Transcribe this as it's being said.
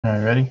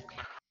Alright, ready?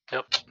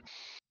 Yep.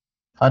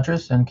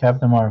 Huntress and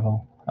Captain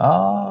Marvel.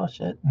 Oh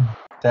shit.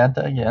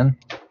 Santa again.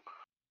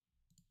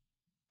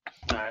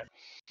 Alright.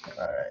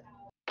 Alright.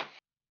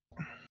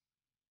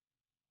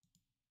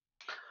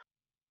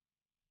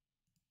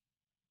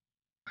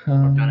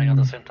 We're banning at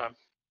the same time.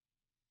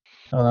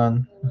 Hold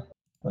on.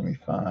 Let me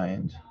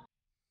find.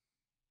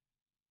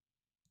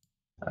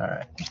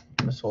 Alright.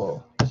 This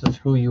is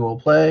who you will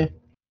play.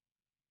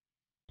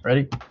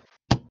 Ready?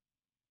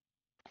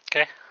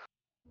 Okay.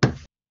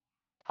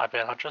 I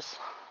ban Huntress.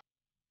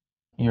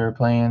 You're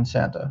playing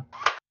Santa.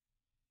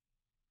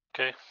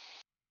 Okay.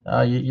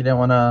 You didn't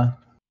want a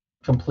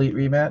complete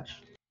rematch?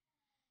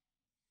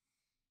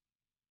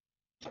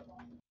 What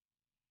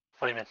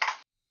do you mean?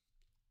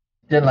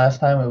 Didn't last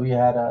time we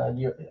had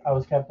I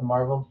was Captain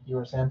Marvel, you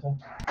were Santa.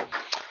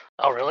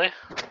 Oh, really?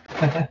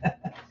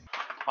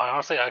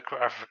 Honestly, I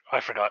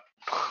forgot.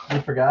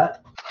 You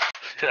forgot?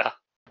 Yeah.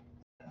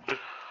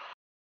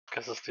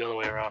 Guess it's the other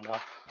way around, huh?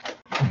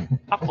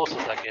 How close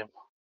was that game?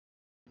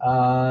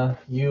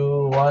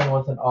 You won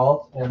with an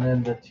alt and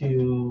then the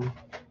 2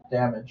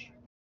 damage.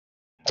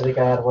 I think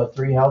I had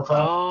 3 health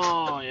left.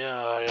 Oh,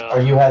 yeah.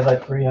 Or you had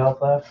like 3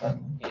 health left,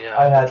 and Yeah.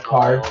 I had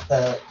cards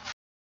that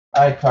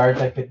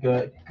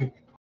could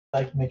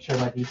like make sure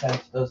my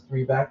defense does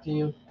 3 back to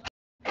you.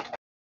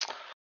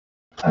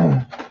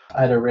 I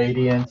had a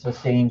Radiance, a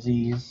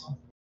Samesies,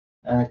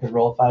 and I could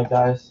roll 5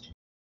 dice.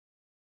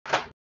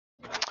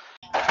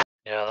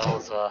 Yeah,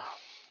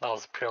 that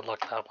was pure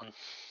luck, that one.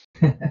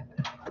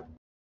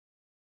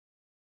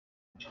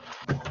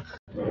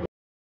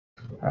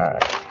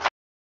 Alright.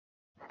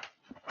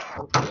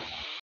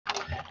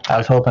 I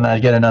was hoping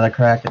I'd get another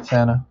crack at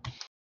Santa.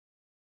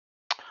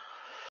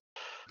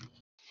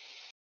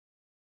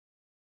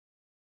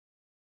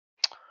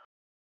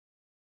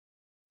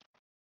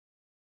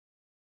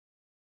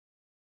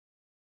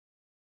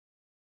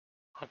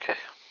 Okay.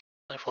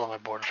 Let me fill out my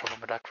board and shuffle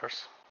my deck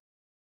first.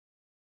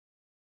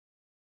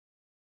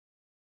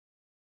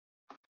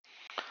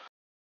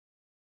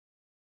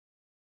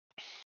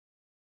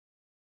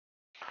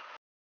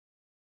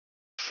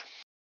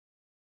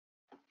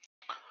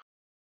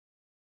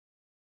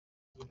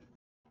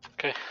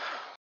 Okay.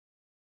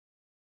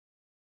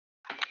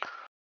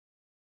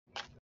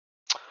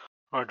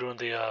 We're doing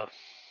the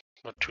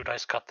 2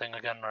 dice cut thing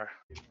again, or?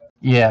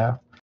 Yeah.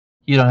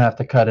 You don't have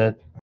to cut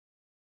it.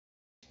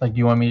 Like, do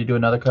you want me to do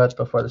another cut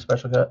before the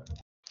special cut?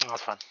 No,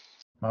 that's fine.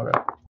 Okay.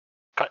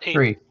 Cut 8.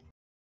 3.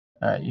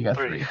 Alright, you got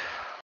 3. 3.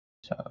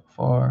 So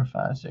 4,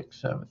 5,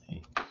 6, 7,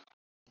 8.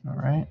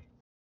 Alright.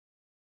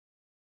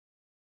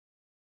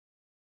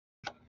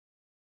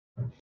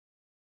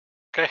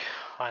 Okay,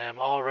 I am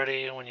all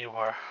ready when you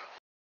are.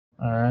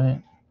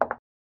 Alright.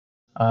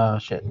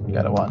 Shit, you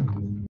got a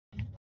 1.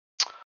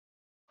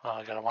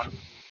 I got a 1.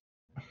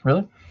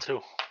 Really? 2.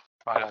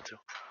 I got 2.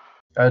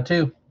 Got a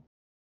 2. Let's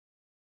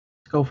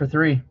go for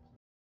 3.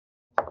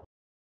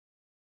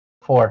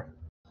 4.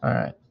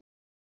 Alright.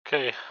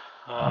 Okay,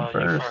 On you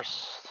first.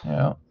 first.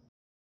 Yeah.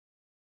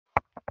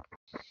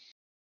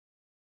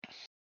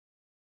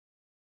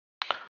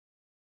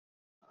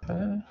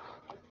 Okay.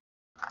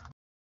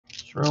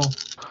 Let's roll.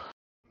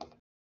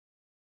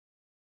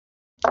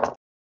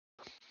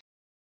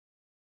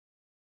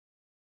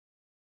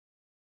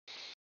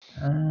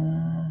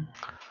 I'm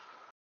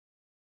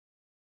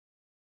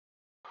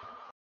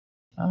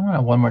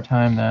gonna one more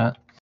time that.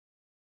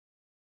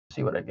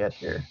 See what I get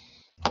here.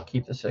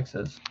 Keep the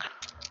 6s.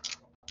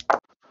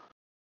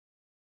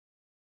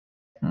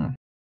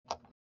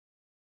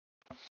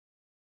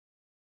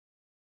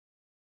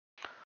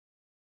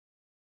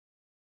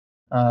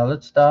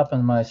 Let's stop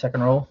in my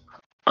second roll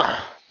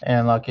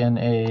and lock in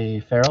a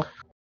Feral.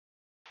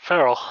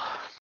 Feral.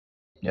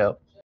 Yep.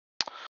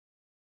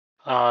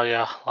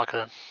 Yeah, lock it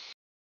in.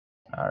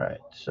 Alright,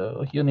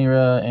 so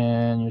Yunira,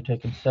 and you're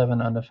taking 7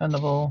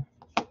 undefendable.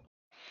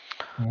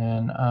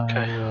 And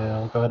I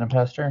will go ahead and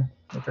pass turn.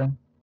 Your turn.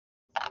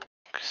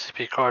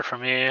 CP card for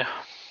me.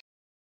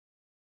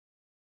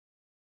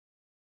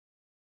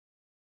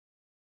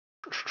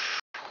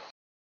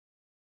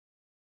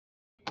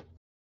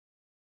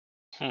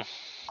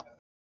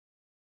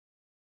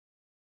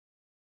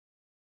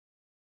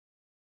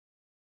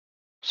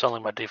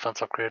 Selling my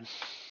defense upgrade.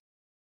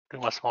 Do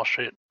my small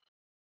street.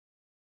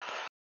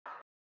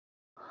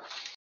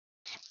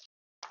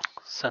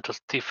 Santa's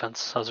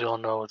defense, as you all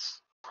know, it's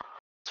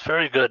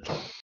very good.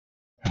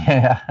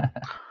 Yeah.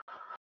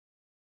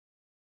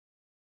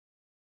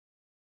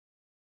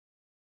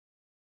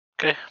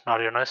 Okay, now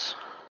you're nice.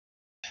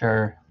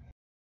 Sure.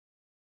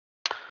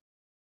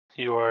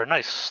 You are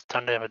nice.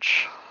 10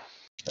 damage.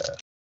 Okay.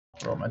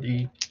 Roll my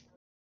D.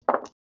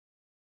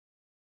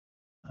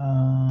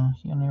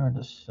 Yunira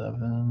to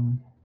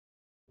 7.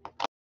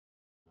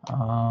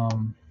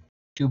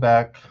 2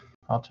 back.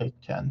 I'll take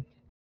 10.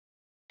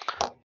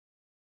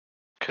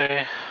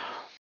 Okay.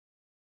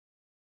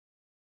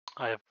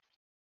 I have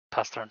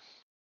passed turn.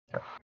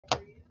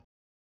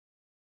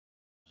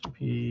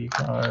 CP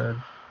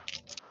card.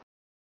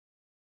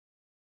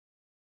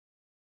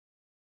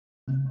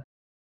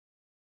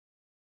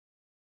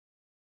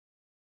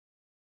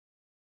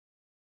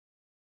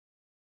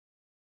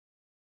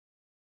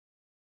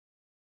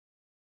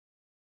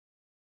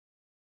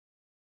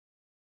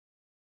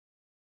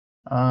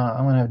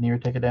 I'm gonna have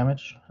Nira take a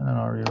damage, and then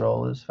I'll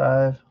reroll his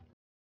 5.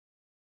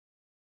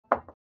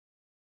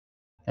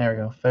 There we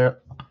go.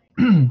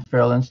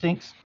 Feral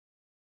Instincts.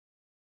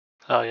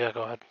 Oh yeah,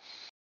 go ahead.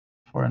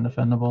 4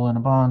 undefendable and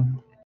a bond.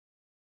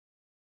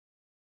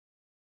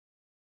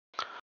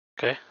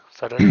 Okay, is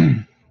that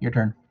it? Your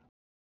turn.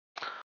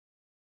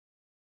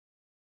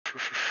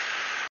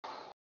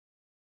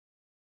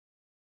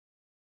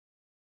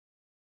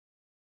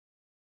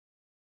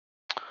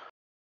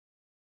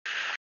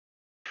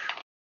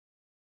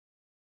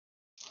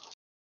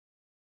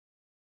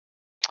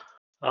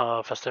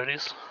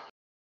 Festivities.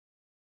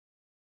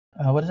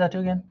 What does that do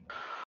again?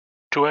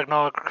 2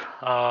 eggnog.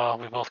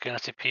 We both gain a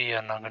CP,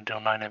 and I'm gonna do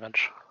 9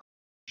 damage.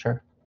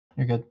 Sure.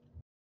 You're good.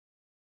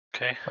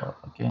 Okay. So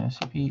gain a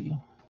CP.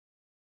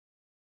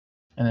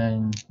 And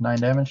then 9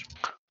 damage?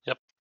 Yep.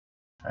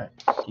 Alright.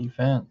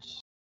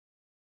 Defense.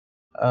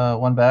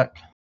 1 back.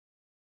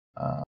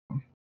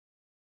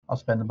 I'll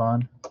spend the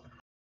bond.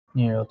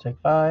 Nero will take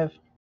 5.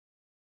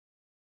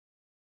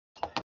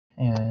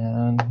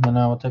 And then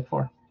I will take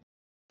 4.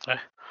 Okay.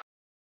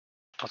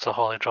 That's a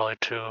Holly Jolly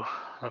 2.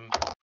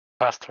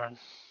 Pass turn.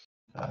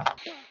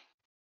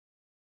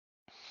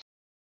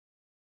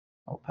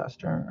 I'll pass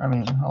turn. I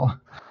mean, I'll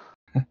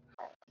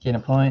gain a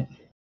point.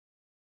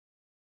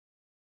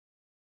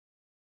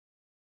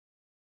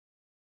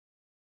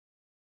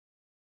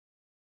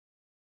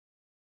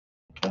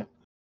 Okay.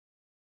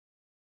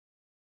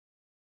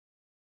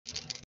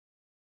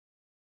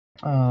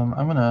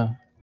 I'm gonna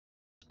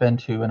spend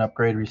 2 and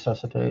upgrade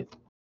Resuscitate.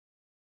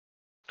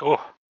 Oh.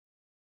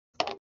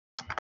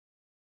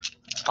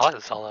 I like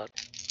to sell that.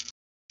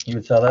 You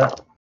would sell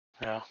that?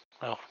 Yeah.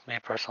 Well, me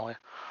personally.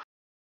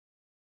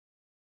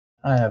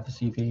 I have the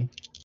CP.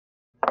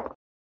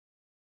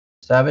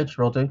 Savage,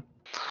 roll 2.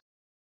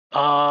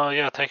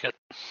 Yeah, take it.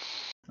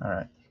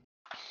 Alright.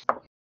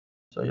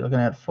 So you're looking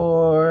at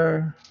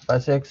 4,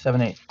 5, 6,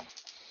 7, 8.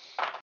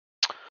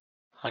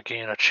 I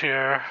gain a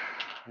cheer,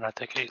 and I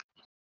take 8.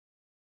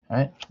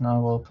 Alright, now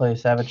we'll play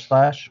Savage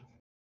Slash.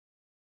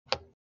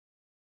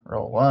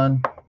 Roll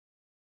 1.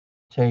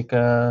 Take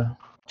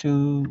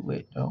 2,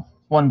 wait, no,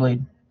 1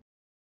 bleed.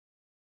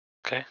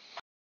 Okay.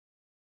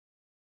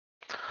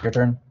 Your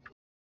turn.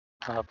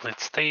 Bleed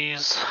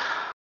stays.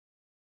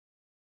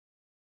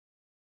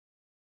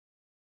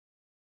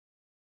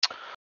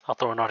 I'll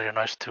throw a Naughty or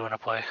Nice 2 into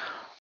play.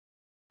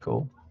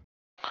 Cool.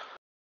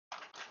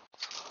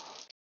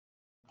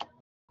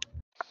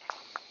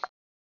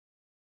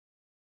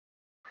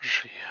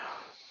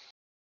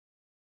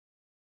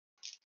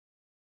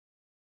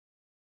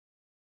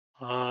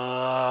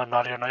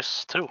 Naughty or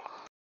Nice 2.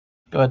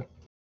 Good.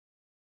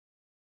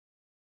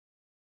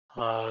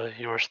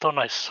 You are still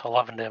nice.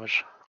 11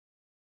 damage.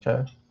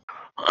 Okay.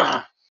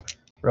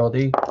 Roll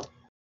D.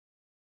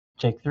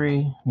 Take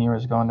 3.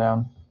 Nira's going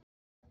down.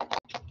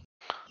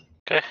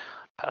 Okay.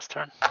 Pass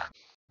turn.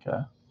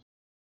 Okay.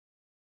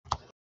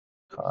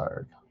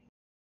 Card.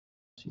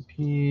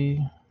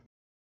 CP.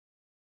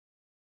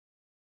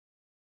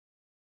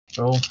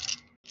 Roll.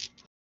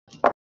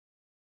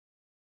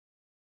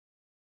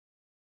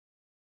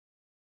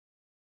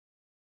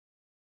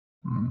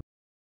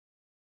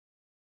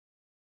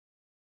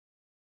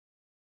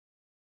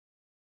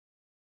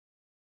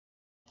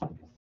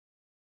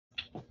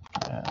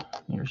 Yeah,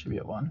 Nira should be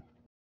at 1.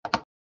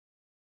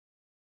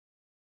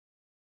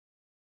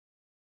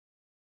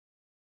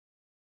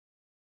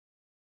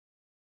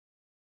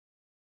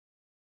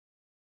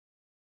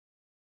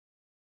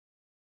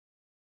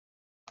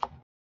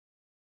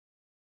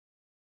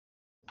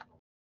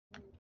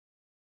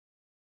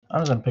 I'm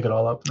just gonna pick it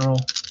all up and roll.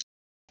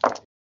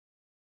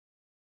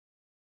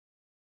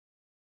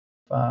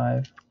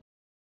 5.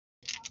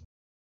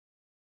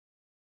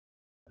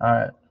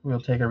 Alright,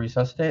 we'll take a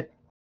Resuscitate.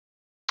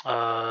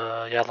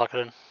 Yeah, lock it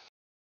in.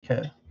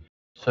 Okay.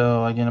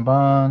 So I gain a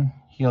bond.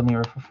 Heal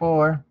Nira for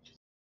 4.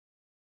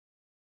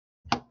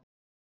 I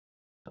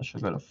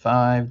should go to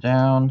 5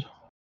 down.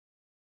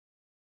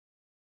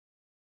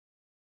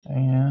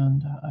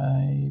 And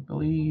I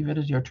believe it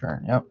is your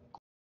turn. Yep.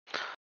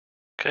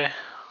 Okay.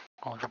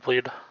 I'll let her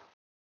bleed.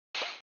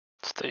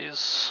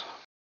 Stays.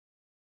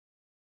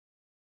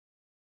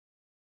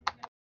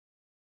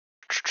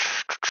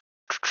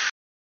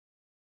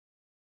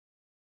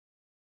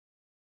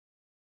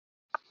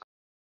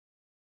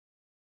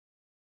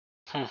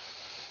 Hmm.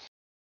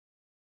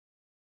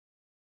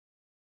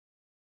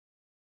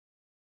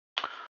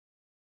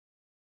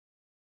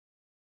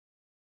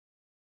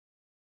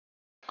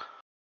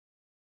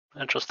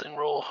 Interesting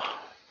roll.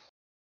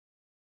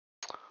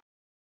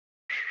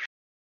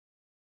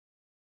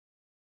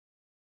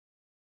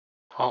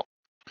 Oh.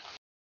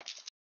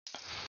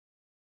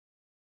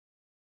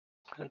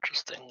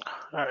 Interesting.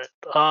 Alright.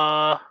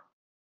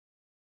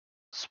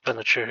 Spin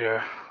the chair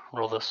here.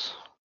 Roll this.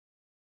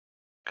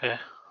 Okay.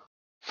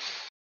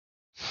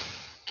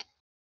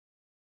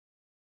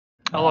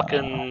 I'll lock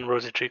in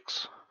Rosy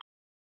Cheeks.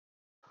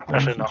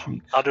 Actually, no.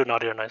 Cheeks. I'll do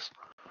Naughty or Nice.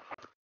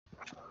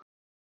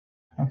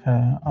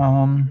 Okay.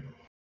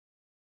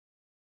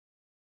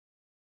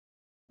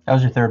 That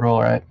was your third roll,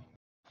 right?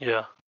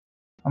 Yeah.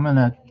 I'm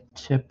gonna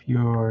tip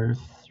your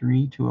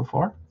 3 to a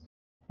 4.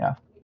 Yeah.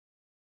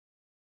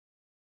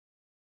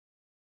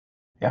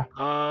 Yeah.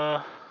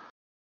 Well,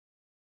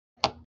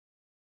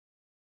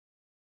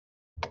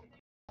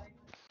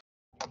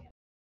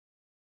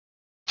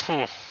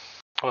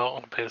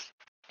 I'm gonna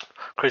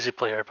crazy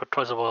player, put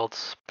twice the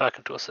wilds back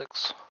into a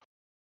 6.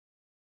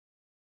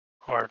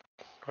 Or 2,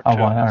 Oh, 1.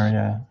 I All guess. right.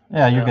 Yeah.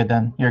 Yeah. You're Yeah. good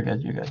then. You're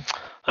good. You're good.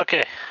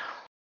 Okay.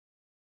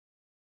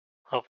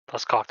 Oh,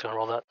 let's cocktail and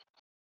roll that.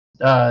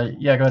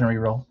 Yeah. Go ahead and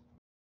reroll.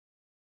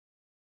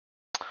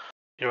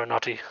 You're a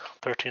naughty.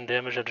 13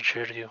 damage and a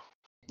cheer to you.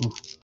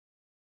 Oof.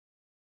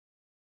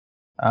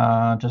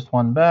 Just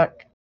 1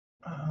 back.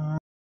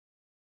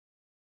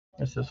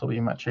 Guess this will be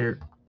my cheer.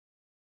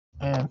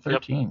 And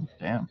 13. Yep.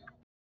 Damn.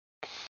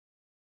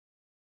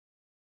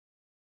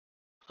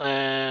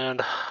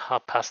 And I'll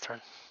pass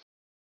turn.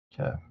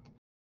 Okay.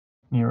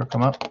 Nero,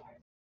 come up.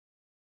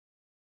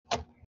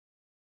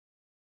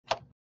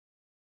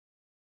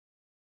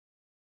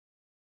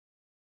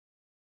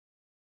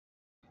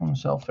 I'm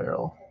sell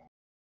feral.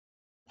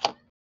 All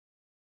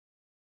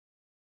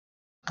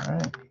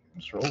right.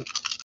 Let's roll.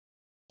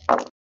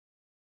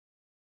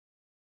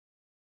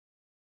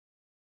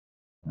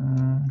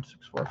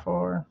 6, 4,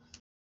 4.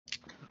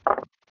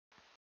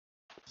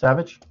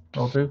 Savage.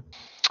 Roll 2.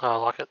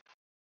 Lock it.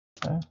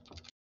 Okay.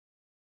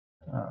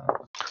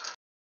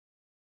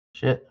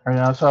 Shit. All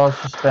right, now so I'll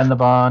suspend the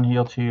bond,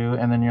 heal 2,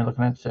 and then you're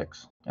looking at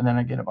 6, and then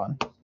I get a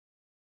bond.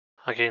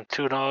 I gain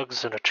 2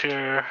 dogs and a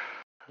chair,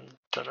 and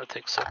then I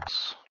take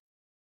 6.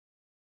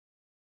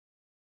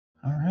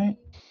 All right.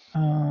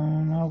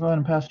 I'll go ahead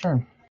and pass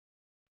turn.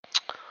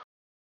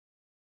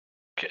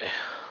 Okay.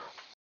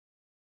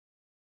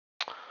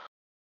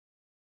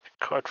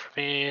 Card for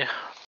me.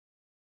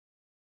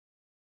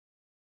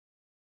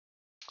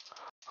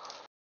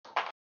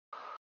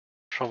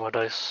 Show my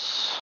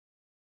dice.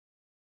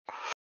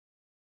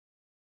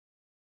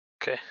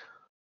 Okay.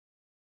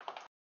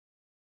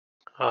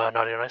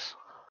 Naughty or nice?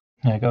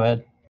 Yeah, go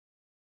ahead.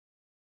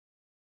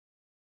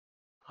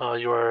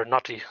 You are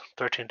naughty.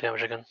 13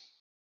 damage again.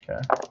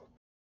 Okay.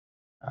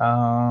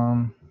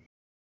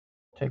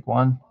 Take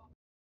 1.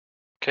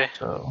 Okay.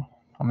 So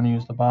I'm gonna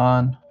use the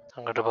bond.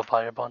 I'm gonna double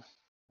buy your bond.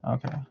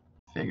 Okay,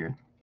 figured.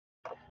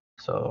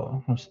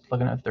 So I'm just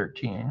looking at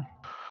 13.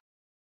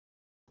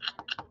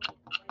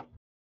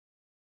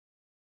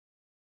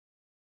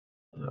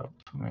 So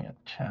put me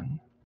at 10.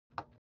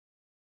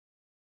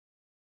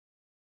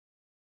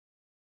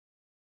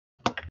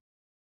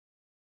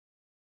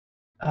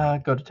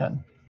 Go to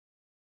 10.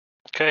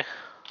 Okay.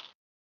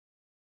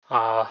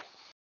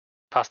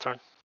 Pass turn.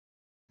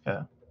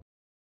 Yeah.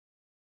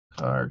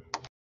 Card.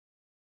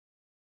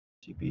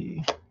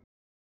 TP.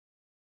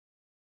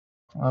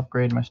 I'll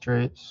upgrade my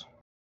straights.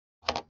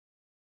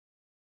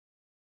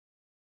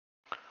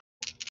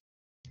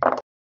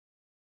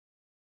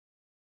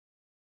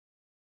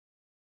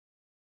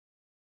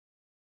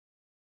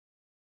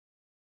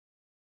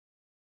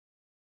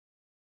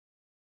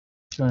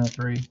 Two and a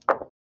 3.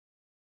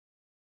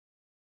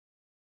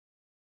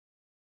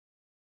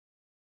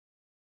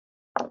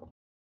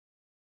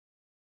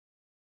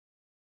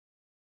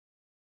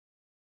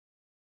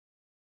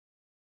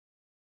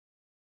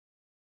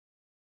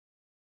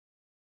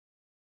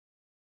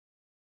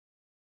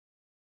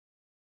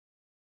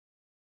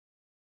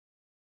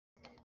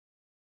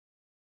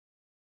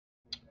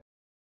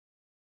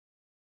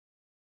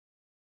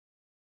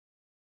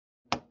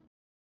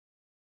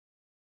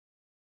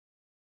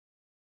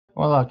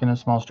 Well, lock in a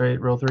small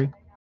straight. Roll 3.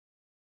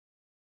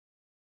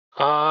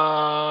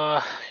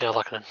 Yeah,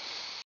 lock it in.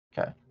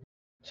 Okay.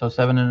 So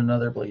 7 and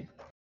another bleed.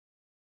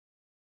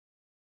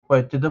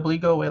 Wait, did the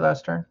bleed go away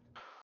last turn?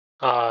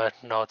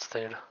 No, it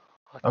stayed.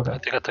 Okay. I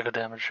think I took a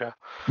damage, yeah.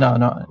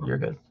 No, you're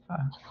good.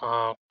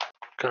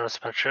 Gonna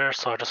spend a chair,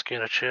 so I just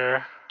gain a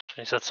chair.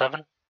 You said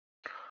 7?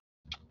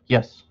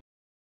 Yes.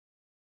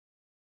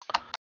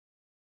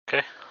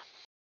 Okay.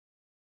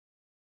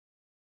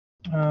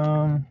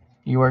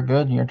 You are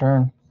good. Your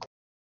turn.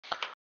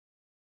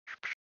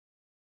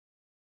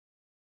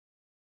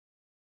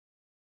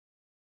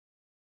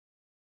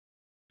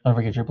 Don't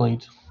forget your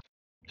bleeds.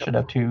 Yep. Should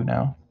have 2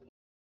 now.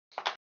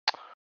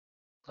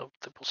 Nope,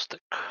 they will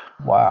stick.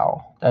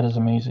 Wow, that is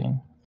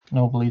amazing.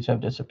 No bleeds have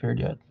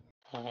disappeared yet.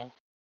 Mm-hmm.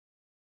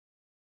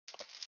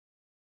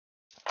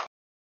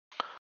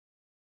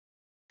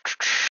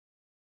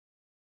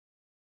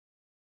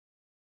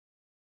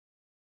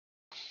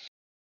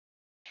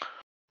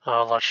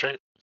 Large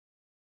straight.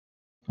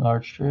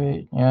 Large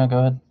straight. Yeah, go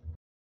ahead.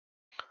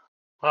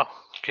 Wow.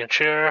 Gain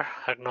chair,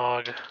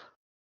 eggnog.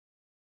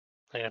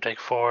 Then you're gonna take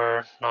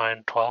 4,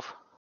 9, 12.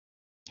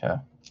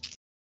 Okay.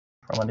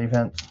 From a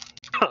defense.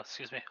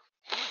 Excuse me.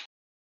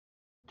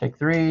 Take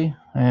 3,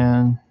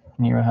 and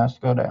Nero has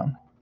to go down.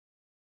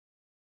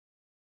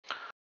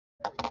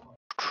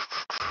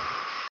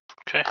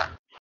 Okay.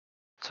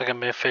 Second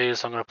May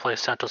phase, I'm gonna play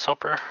Santa's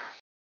Helper.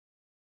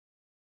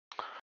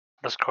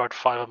 Discard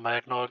 5 of my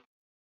eggnog.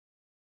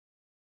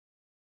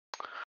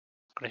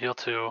 Gonna heal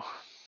 2.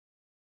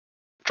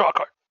 Draw a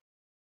card.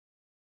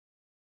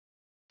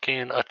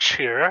 gain a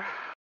cheer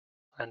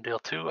and deal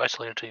 2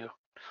 isolated to you.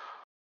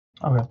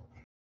 Okay.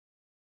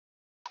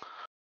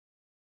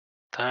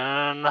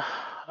 Then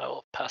I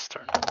will pass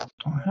turn.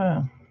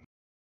 Okay.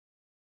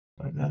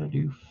 I gotta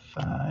do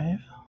 5.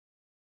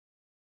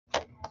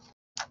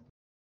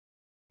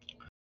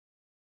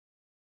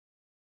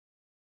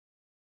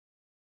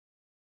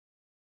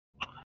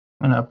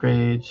 I'm gonna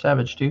upgrade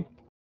Savage 2.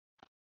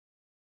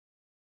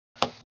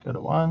 Go to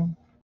 1.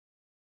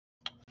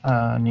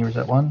 Near's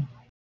at 1.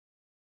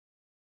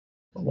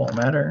 It won't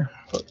matter.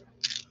 But,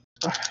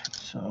 alright,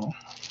 so.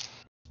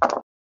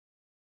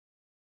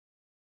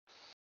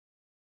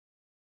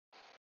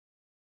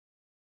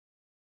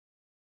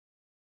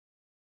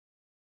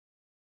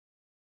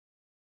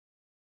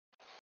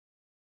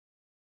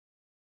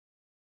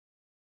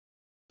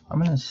 I'm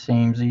gonna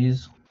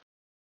samesies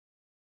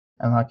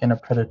and lock in a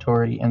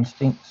predatory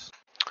instincts.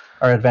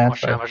 Or How advance, much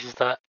sorry. damage is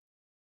that?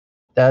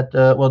 That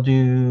will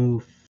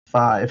do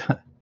 5.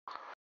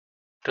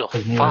 Deal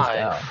Because Near's 5.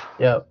 down.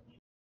 Yep.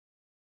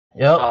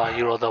 Yep.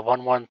 You roll the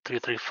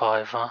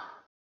 1-1-3-3-5, huh?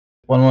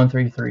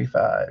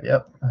 1-1-3-3-5.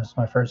 Yep. That's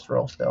my first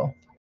roll still.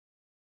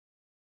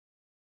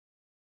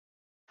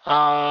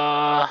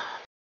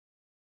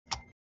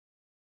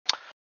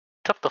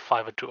 Took the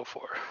 5 and 2 or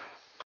 4.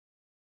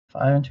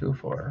 5 and 2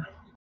 4.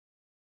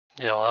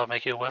 Yeah, well, that'll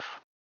make you a whiff.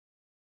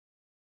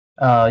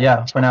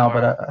 Yeah, for So now,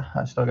 far. but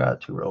I still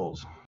got 2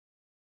 rolls.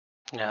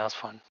 Yeah, that's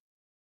fine.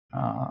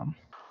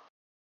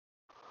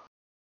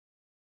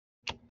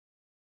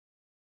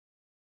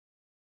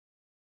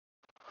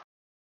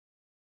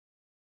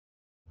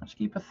 Let's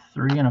keep a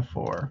 3 and a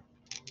 4.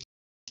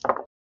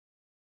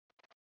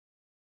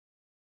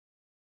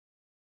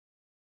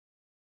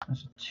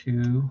 That's a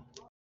 2.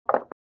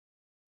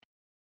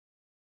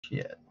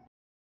 Shit.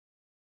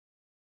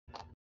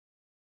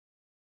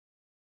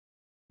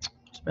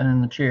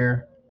 Spinning the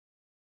chair.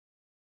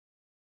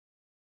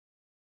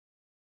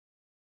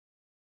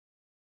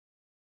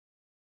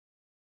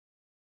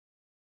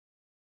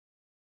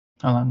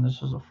 Hold on, this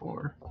was a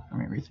 4. Let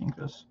me rethink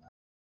this.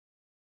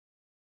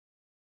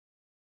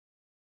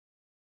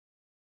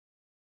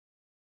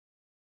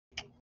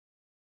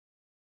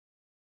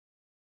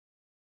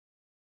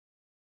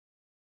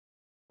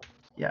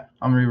 Yeah,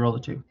 I'm gonna re-roll the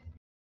 2.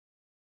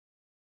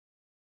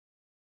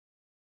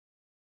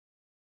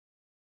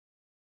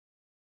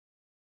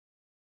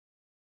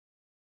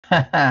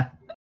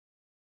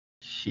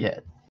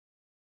 Shit.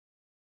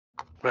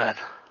 Man.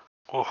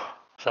 Oh,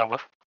 is that a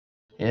whiff?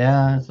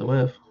 Yeah, it's a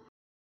whiff.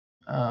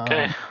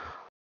 Okay.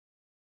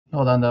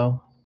 Hold on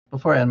though.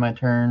 Before I end my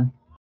turn,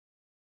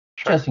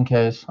 Sure. just in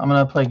case, I'm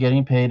gonna play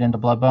Getting Paid into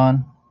Blood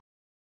Bond.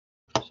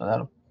 So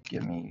that'll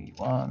give me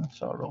 1.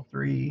 So I'll roll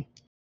 3.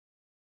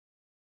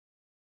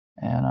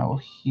 And I will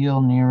heal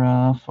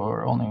Nira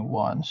for only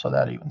 1. So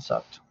that even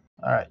sucked.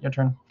 Alright, your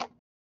turn.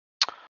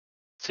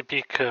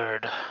 CP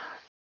card.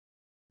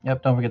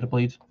 Yep, don't forget the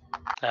bleeds.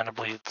 And it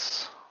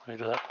bleeds. Let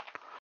me do that.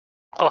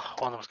 Oh,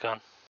 one of them's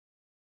gone.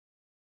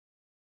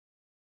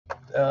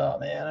 Oh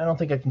man, I don't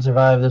think I can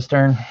survive this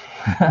turn.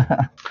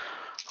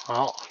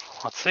 Well,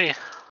 let's see.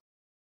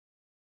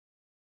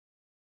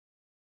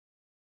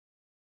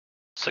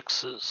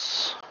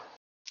 6s.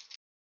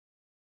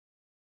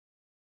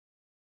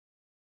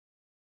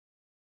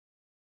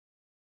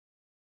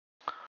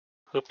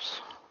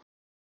 Oops.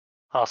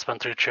 I'll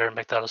spend 3 chair and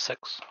make that a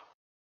 6.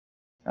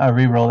 I'll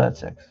re-roll that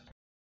 6.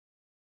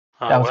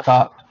 That was Whiff.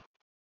 cocked.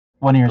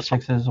 One of your This one?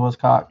 6s was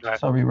cocked, Alright.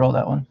 so re-roll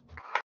that one.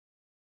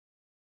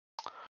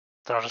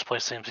 Then I'll just play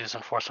same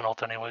season, force an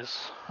ult anyways.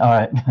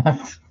 Alright.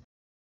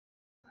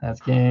 That's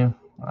game.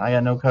 I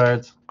got no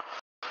cards.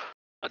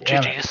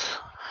 Damn it. GG's.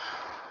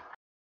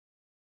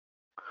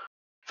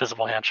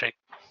 Visible handshake.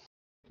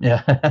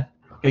 Yeah,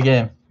 good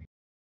game.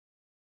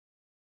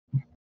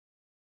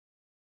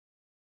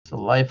 It's the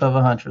life of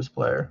a Huntress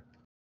player.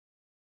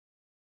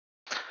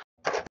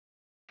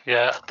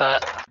 Yeah,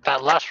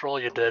 that last roll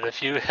you did,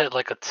 if you hit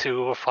like a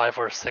 2 or 5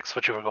 or a 6,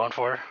 what you were going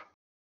for, I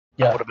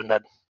Yeah, would have been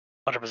dead.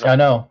 100%. I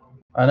know.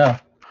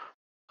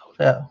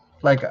 Yeah,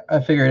 like I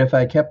figured if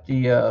I kept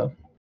the